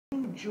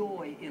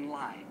joy in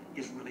life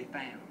is really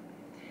found.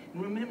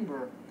 And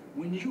remember,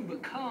 when you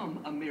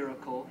become a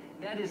miracle,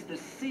 that is the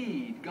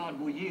seed God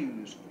will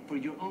use for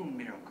your own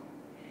miracle.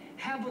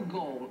 Have a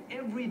goal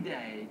every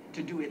day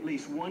to do at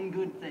least one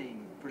good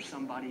thing for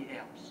somebody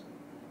else.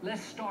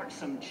 Let's start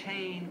some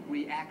chain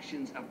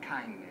reactions of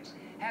kindness.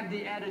 Have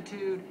the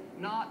attitude,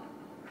 not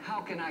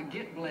how can I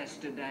get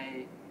blessed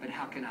today, but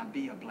how can I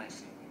be a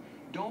blessing.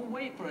 Don't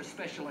wait for a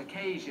special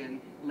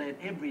occasion. Let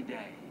every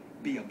day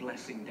be a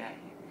blessing day.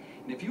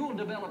 And if you will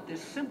develop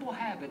this simple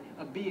habit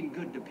of being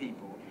good to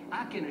people,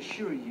 I can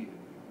assure you,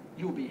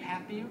 you'll be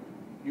happier,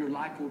 your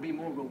life will be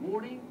more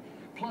rewarding,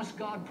 plus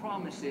God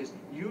promises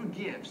your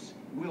gifts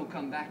will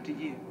come back to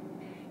you.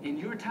 In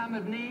your time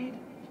of need,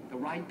 the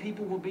right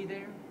people will be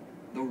there,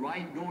 the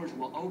right doors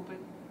will open.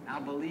 I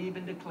believe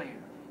and declare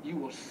you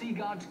will see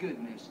God's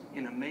goodness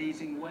in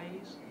amazing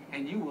ways,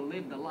 and you will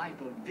live the life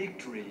of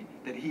victory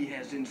that He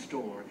has in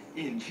store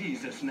in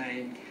Jesus'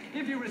 name.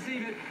 If you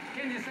receive it,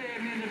 can you say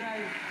amen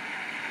today?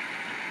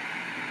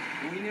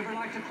 We never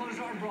like to close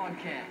our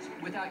broadcast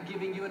without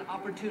giving you an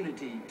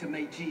opportunity to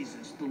make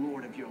Jesus the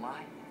Lord of your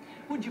life.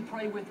 Would you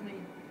pray with me?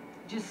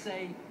 Just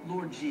say,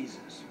 Lord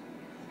Jesus,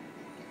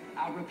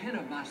 I repent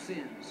of my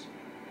sins.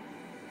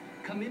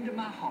 Come into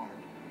my heart.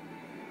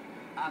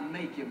 I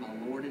make you my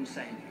Lord and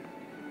Savior.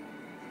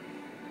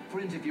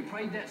 Friends, if you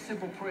prayed that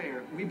simple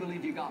prayer, we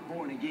believe you got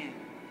born again.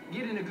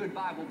 Get in a good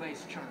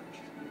Bible-based church.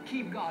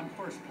 Keep God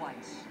first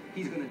place.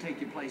 He's going to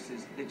take you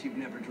places that you've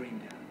never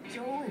dreamed of.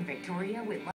 Joel and Victoria with